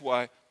 and that's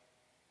why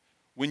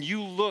when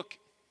you look,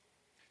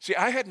 see,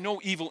 I had no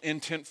evil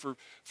intent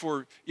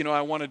for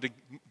I wanted to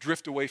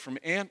drift away from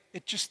Ann.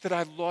 It's just that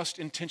I lost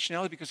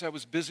intentionality because I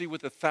was busy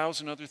with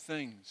 1,000 other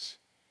things.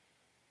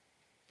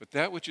 But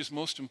that which is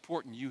most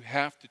important, you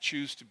have to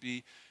choose to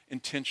be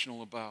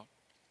intentional about.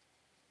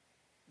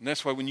 And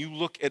that's why when you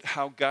look at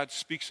how God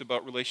speaks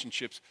about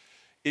relationships,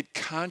 it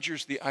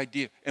conjures the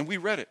idea, and we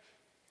read it.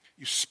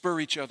 You spur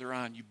each other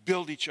on. You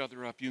build each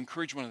other up. You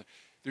encourage one another.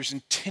 There's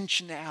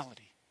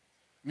intentionality.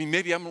 I mean,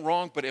 maybe I'm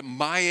wrong, but at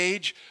my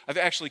age, I've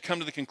actually come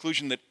to the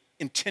conclusion that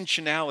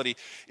intentionality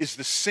is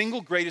the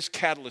single greatest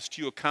catalyst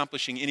to you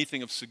accomplishing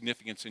anything of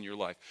significance in your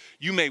life.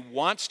 You may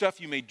want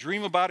stuff. You may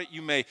dream about it.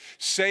 You may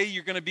say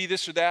you're going to be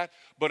this or that.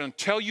 But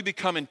until you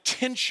become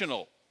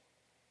intentional,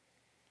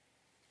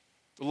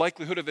 the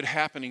likelihood of it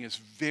happening is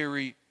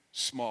very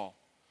small.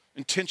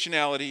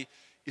 Intentionality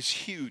is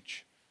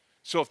huge.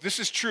 So if this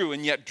is true,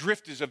 and yet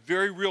drift is a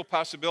very real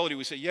possibility,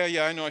 we say,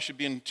 yeah, I know I should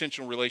be in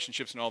intentional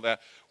relationships and all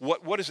that.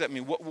 What does that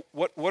mean?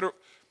 What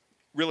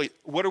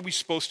are we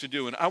supposed to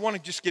do? And I want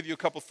to just give you a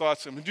couple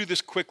thoughts. I'm going to do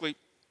this quickly.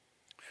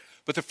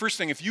 But the first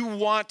thing, if you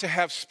want to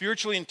have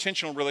spiritually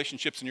intentional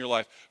relationships in your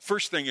life,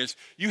 first thing is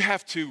you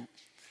have to,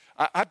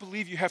 I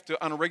believe you have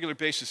to, on a regular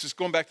basis, just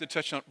going back to the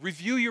touchdown,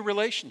 review your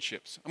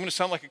relationships. I'm going to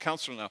sound like a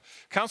counselor now.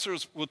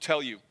 Counselors will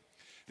tell you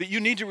that you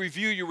need to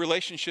review your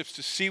relationships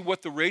to see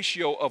what the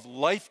ratio of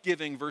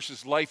life-giving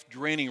versus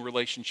life-draining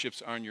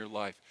relationships are in your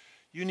life.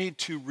 You need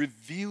to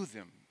review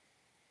them.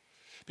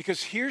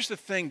 Because here's the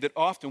thing that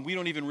often we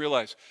don't even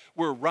realize.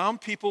 We're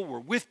around people, we're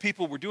with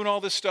people, we're doing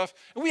all this stuff,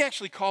 and we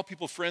actually call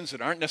people friends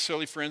that aren't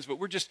necessarily friends, but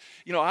we're just,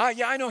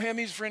 I know him,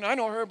 he's a friend, I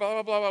know her,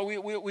 blah, blah, blah,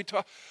 blah, we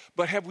talk.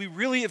 But have we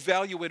really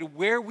evaluated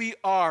where we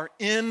are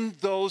in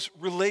those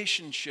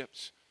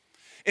relationships?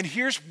 And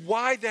here's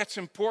why that's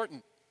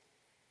important.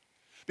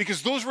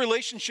 Because those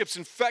relationships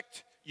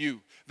infect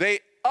you. They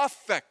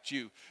affect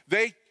you.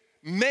 They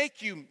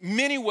make you,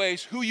 many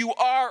ways, who you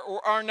are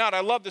or are not.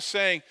 I love the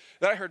saying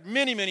that I heard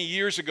many, many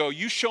years ago.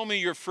 You show me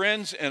your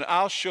friends and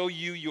I'll show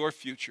you your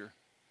future.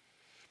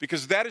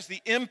 Because that is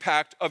the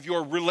impact of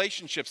your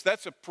relationships.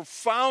 That's a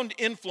profound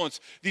influence,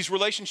 these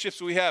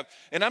relationships we have.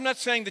 And I'm not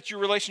saying that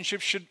your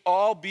relationships should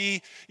all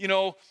be,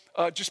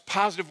 just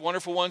positive,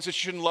 wonderful ones, that you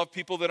shouldn't love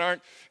people that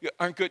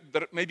aren't good,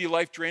 that may be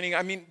life-draining.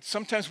 I mean,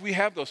 sometimes we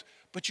have those.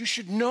 But you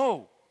should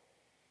know,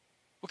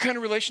 what kind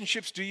of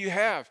relationships do you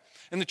have?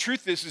 And the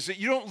truth is that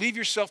you don't leave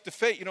yourself to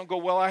fate. You don't go,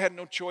 well, I had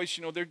no choice.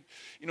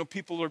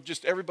 People are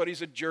just,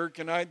 everybody's a jerk,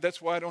 and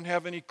that's why I don't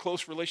have any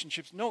close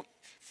relationships. No,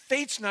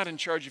 fate's not in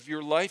charge of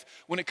your life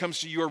when it comes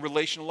to your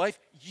relational life.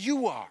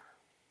 You are.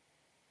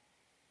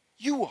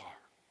 You are.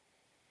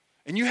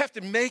 And you have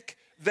to make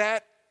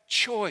that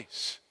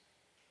choice.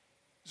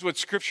 This is what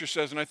Scripture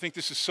says, and I think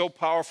this is so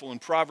powerful. In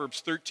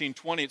Proverbs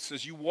 13:20, it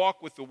says, you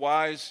walk with the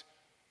wise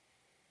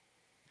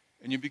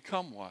and you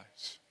become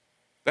wise.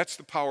 That's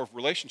the power of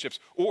relationships.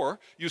 Or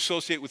you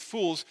associate with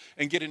fools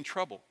and get in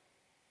trouble.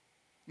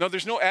 Now,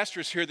 there's no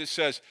asterisk here that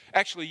says,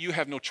 actually, you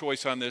have no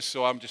choice on this,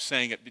 so I'm just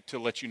saying it to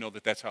let you know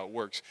that that's how it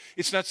works.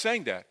 It's not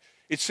saying that.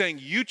 It's saying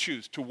you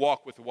choose to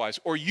walk with the wise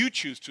or you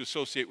choose to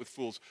associate with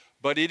fools,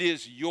 but it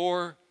is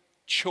your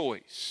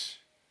choice.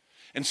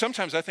 And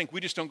sometimes I think we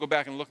just don't go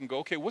back and look and go,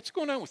 okay, what's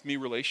going on with me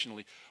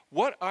relationally?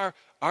 What are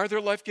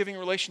there life-giving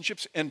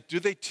relationships, and do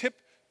they tip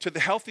to the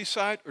healthy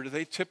side or do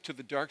they tip to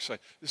the dark side?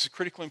 This is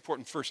critically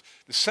important first.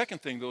 The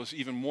second thing, though, is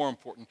even more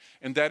important,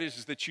 and that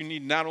is that you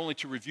need not only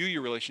to review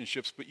your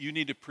relationships, but you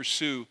need to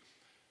pursue,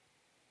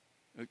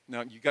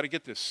 now you got to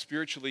get this,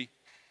 spiritually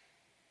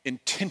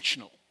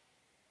intentional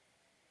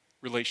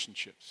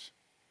relationships.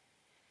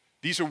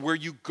 These are where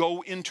you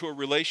go into a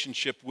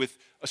relationship with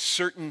a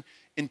certain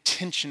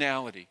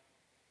intentionality.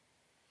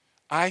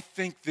 I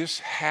think this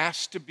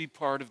has to be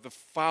part of the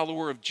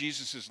follower of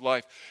Jesus'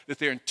 life, that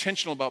they're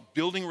intentional about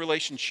building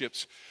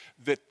relationships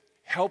that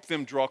help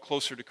them draw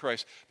closer to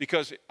Christ.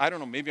 Because, I don't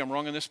know, maybe I'm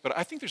wrong on this, but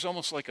I think there's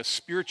almost like a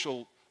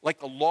spiritual,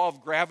 like a law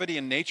of gravity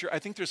in nature. I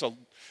think there's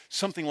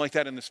something like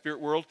that in the spirit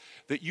world,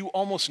 that you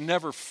almost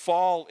never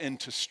fall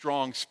into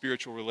strong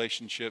spiritual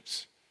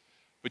relationships,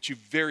 but you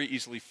very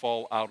easily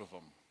fall out of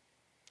them.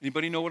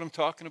 Anybody know what I'm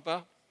talking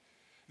about?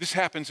 This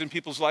happens in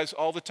people's lives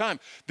all the time.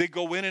 They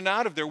go in and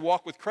out of their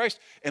walk with Christ,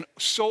 and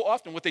so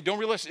often what they don't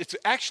realize, it's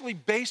actually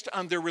based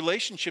on their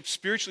relationship,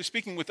 spiritually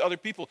speaking, with other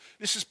people.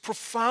 This is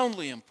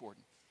profoundly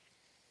important.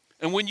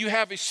 And when you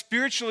have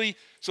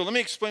so let me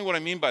explain what I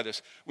mean by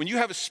this. When you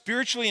have a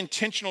spiritually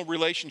intentional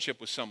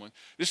relationship with someone,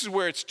 this is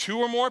where it's 2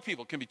 or more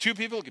people. It can be 2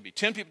 people, it can be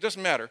 10 people, it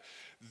doesn't matter.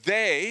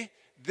 They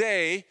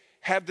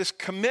have this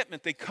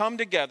commitment. They come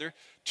together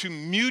to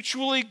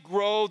mutually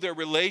grow their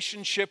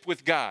relationship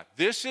with God.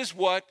 This is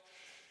what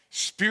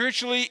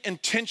spiritually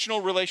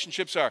intentional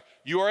relationships are.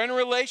 You are in a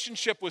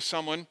relationship with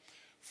someone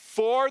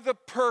for the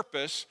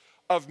purpose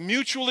of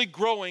mutually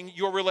growing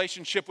your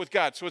relationship with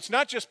God. So it's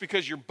not just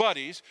because you're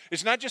buddies.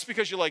 It's not just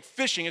because you like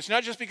fishing. It's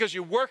not just because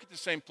you work at the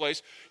same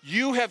place.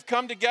 You have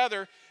come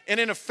together, and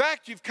in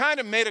effect, you've kind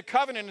of made a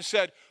covenant and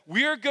said,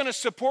 we're going to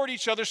support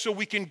each other so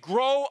we can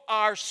grow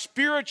our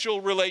spiritual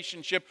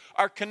relationship,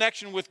 our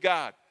connection with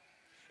God.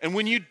 And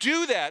when you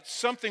do that,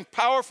 something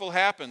powerful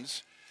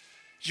happens.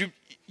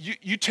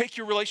 You take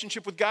your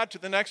relationship with God to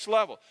the next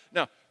level.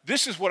 Now,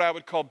 this is what I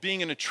would call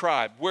being in a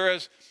tribe.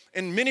 Whereas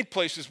in many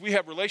places we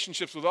have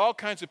relationships with all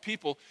kinds of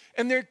people,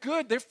 and they're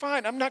good, they're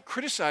fine. I'm not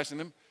criticizing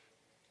them,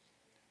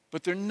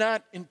 but they're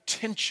not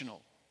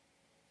intentional.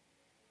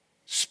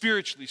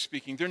 Spiritually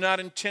speaking, they're not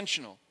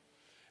intentional.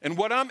 And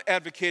what I'm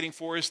advocating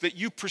for is that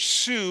you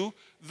pursue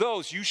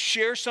those. You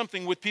share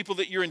something with people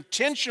that you're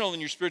intentional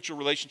in your spiritual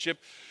relationship.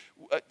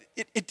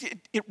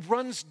 It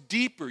runs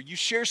deeper. You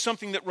share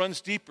something that runs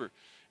deeper.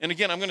 And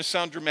again, I'm going to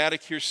sound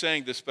dramatic here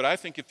saying this, but I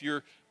think if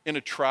you're in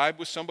a tribe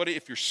with somebody,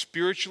 if you're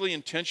spiritually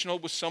intentional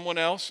with someone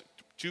else,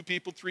 2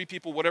 people, 3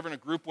 people, whatever, in a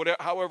group, whatever,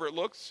 however it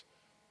looks,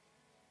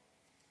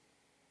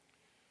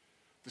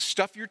 the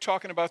stuff you're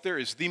talking about there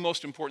is the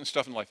most important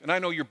stuff in life. And I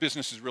know your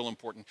business is real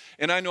important.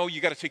 And I know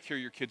you got to take care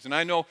of your kids. And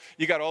I know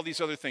you got all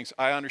these other things.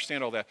 I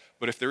understand all that.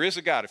 But if there is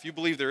a God, if you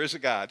believe there is a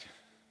God,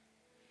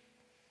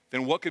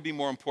 then what could be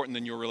more important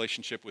than your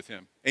relationship with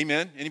him?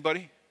 Amen?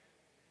 Anybody?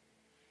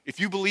 If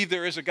you believe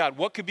there is a God,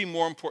 what could be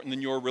more important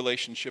than your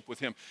relationship with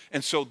him?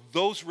 And so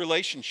those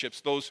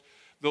relationships, those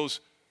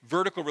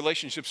vertical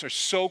relationships are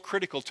so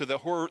critical to the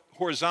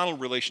horizontal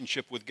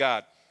relationship with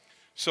God.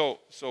 So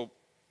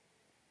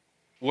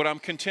what I'm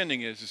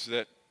contending is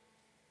that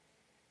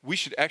we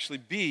should actually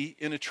be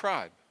in a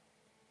tribe.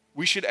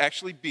 We should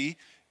actually be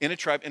in a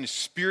tribe in a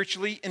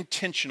spiritually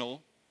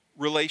intentional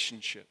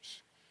relationships.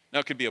 Now,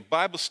 it could be a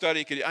Bible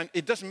study.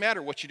 It doesn't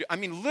matter what you do. I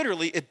mean,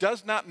 literally, it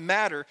does not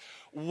matter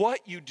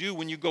what you do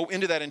when you go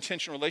into that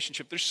intentional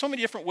relationship. There's so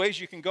many different ways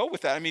you can go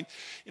with that. I mean,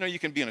 you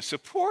can be in a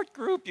support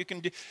group. You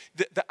can do,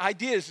 the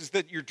idea is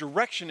that your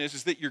direction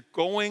is that you're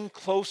going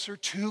closer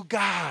to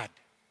God.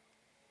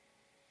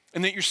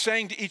 And that you're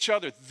saying to each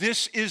other,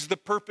 this is the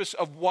purpose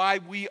of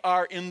why we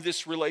are in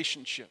this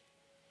relationship.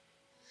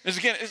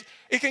 Again,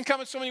 it can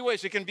come in so many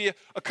ways. It can be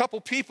a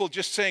couple people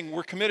just saying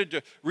we're committed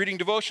to reading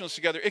devotionals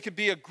together. It could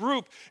be a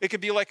group. It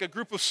could be like a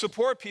group of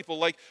support people.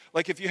 Like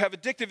if you have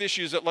addictive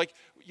issues,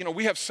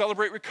 we have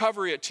Celebrate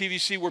Recovery at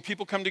TVC where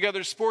people come together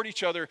to support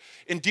each other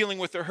in dealing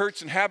with their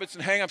hurts and habits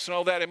and hang-ups and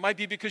all that. It might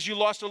be because you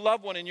lost a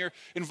loved one and you're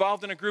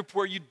involved in a group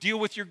where you deal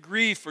with your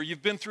grief, or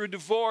you've been through a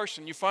divorce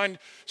and you find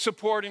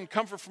support and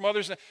comfort from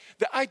others.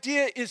 The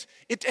idea is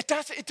it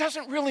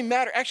doesn't really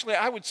matter. Actually,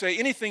 I would say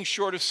anything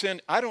short of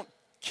sin, I don't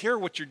care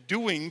what you're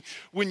doing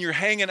when you're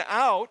hanging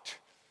out.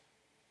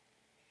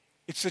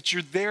 It's that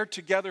you're there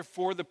together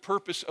for the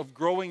purpose of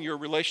growing your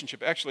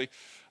relationship. Actually,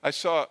 I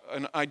saw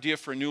an idea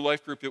for a new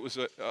life group. It was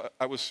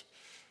I was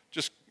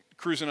just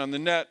cruising on the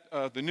net,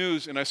 the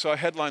news, and I saw a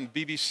headline,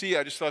 BBC.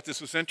 I just thought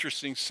this was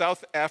interesting.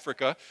 South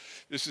Africa,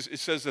 it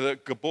says that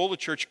the Gabola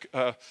Church,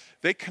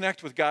 they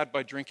connect with God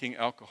by drinking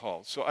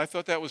alcohol. So I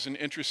thought that was an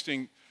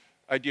interesting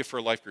idea for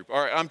a life group.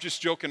 All right, I'm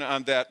just joking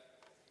on that.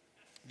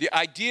 The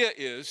idea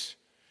is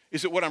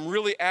that what I'm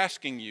really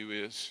asking you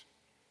is,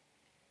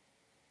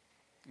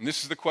 and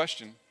this is the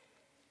question,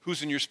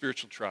 who's in your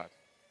spiritual tribe?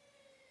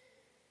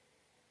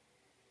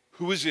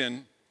 Who is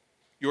in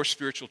your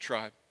spiritual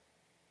tribe?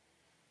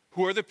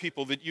 Who are the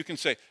people that you can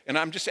say, and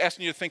I'm just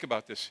asking you to think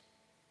about this.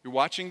 You're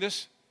watching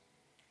this,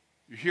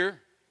 you're here,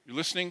 you're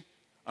listening,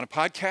 On a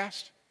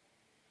podcast?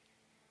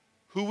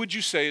 Who would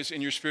you say is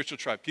in your spiritual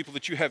tribe? People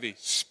that you have a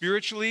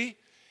spiritually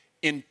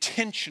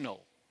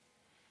intentional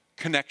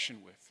connection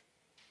with.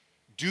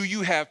 Do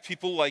you have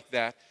people like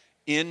that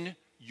in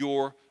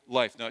your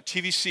life? Now, at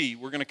TVC,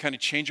 we're going to kind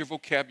of change our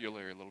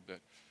vocabulary a little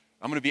bit.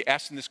 I'm going to be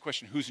asking this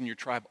question, who's in your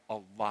tribe, a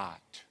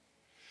lot.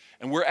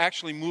 And we're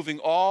actually moving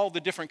all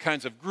the different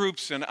kinds of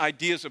groups and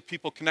ideas of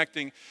people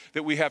connecting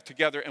that we have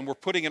together, and we're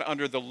putting it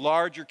under the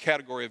larger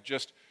category of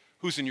just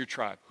who's in your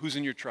tribe, who's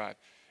in your tribe.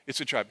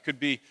 It's a tribe. It could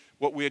be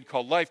what we had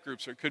called life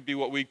groups, or it could be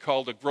what we'd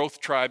called a growth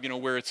tribe,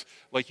 where it's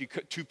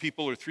like 2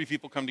 people or 3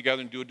 people come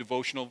together and do a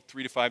devotional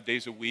 3 to 5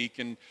 days a week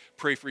and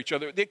pray for each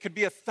other. It could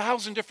be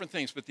 1,000 different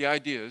things, but the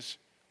idea is,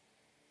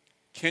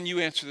 can you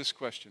answer this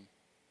question?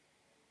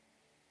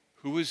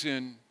 Who is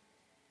in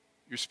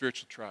your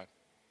spiritual tribe?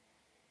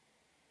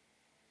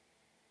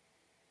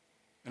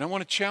 And I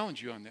want to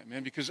challenge you on that,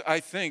 man, because I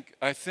think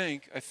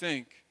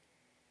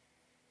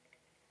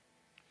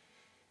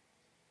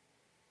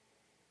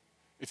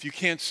if you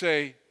can't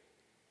say,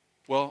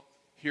 well,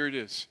 here it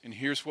is, and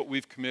here's what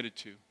we've committed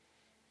to,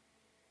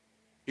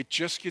 it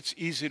just gets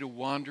easy to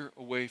wander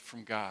away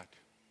from God.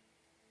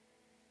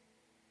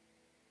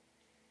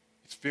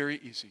 It's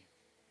very easy.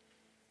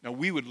 Now,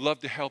 we would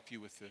love to help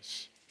you with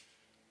this.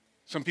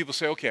 Some people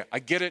say, okay, I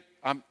get it.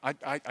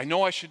 I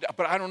know I should,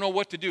 but I don't know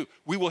what to do.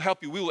 We will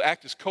help you. We will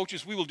act as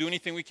coaches. We will do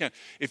anything we can.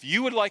 If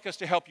you would like us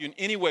to help you in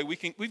any way,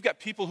 we've got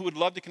people who would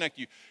love to connect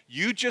you.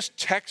 You just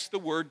text the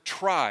word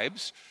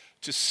tribes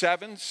to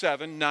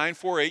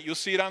 77948. You'll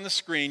see it on the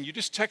screen. You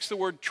just text the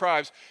word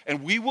tribes,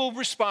 and we will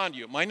respond to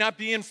you. It might not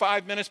be in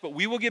 5 minutes, but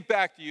we will get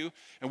back to you,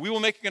 and we will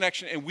make a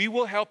connection, and we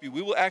will help you.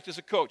 We will act as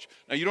a coach.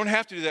 Now, you don't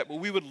have to do that, but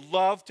we would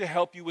love to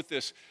help you with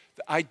this.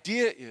 The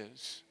idea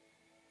is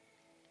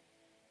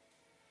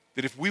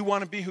that if we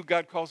want to be who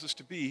God calls us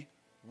to be,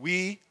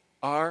 we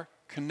are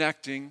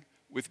connecting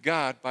with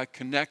God by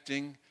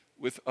connecting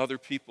with other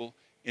people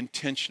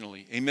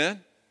intentionally.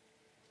 Amen?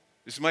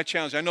 This is my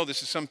challenge. I know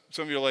this is some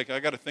of you are like, I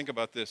got to think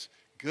about this.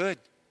 Good.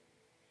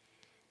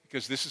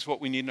 Because this is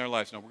what we need in our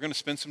lives. Now, we're going to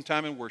spend some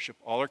time in worship,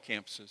 all our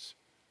campuses.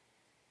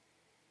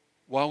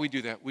 While we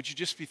do that, would you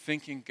just be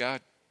thinking, God,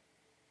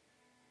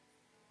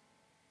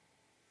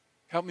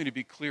 help me to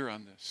be clear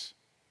on this.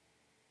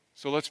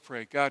 So let's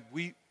pray. God,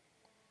 we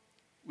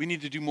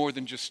need to do more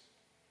than just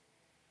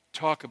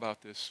talk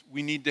about this.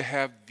 We need to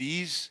have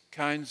these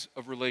kinds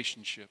of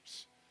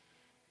relationships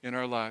in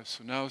our lives.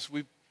 So now as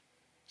we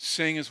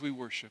sing, as we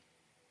worship,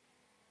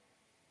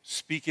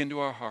 speak into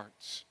our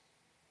hearts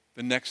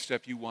the next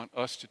step you want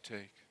us to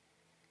take.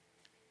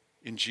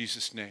 In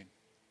Jesus' name,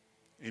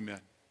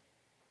 amen.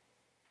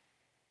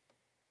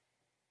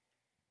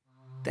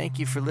 Thank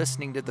you for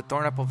listening to the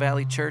Thornapple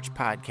Valley Church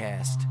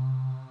podcast.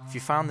 If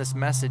you found this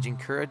message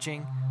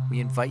encouraging,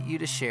 we invite you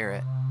to share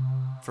it.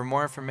 For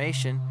more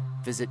information,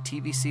 visit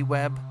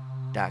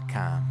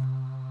tvcweb.com.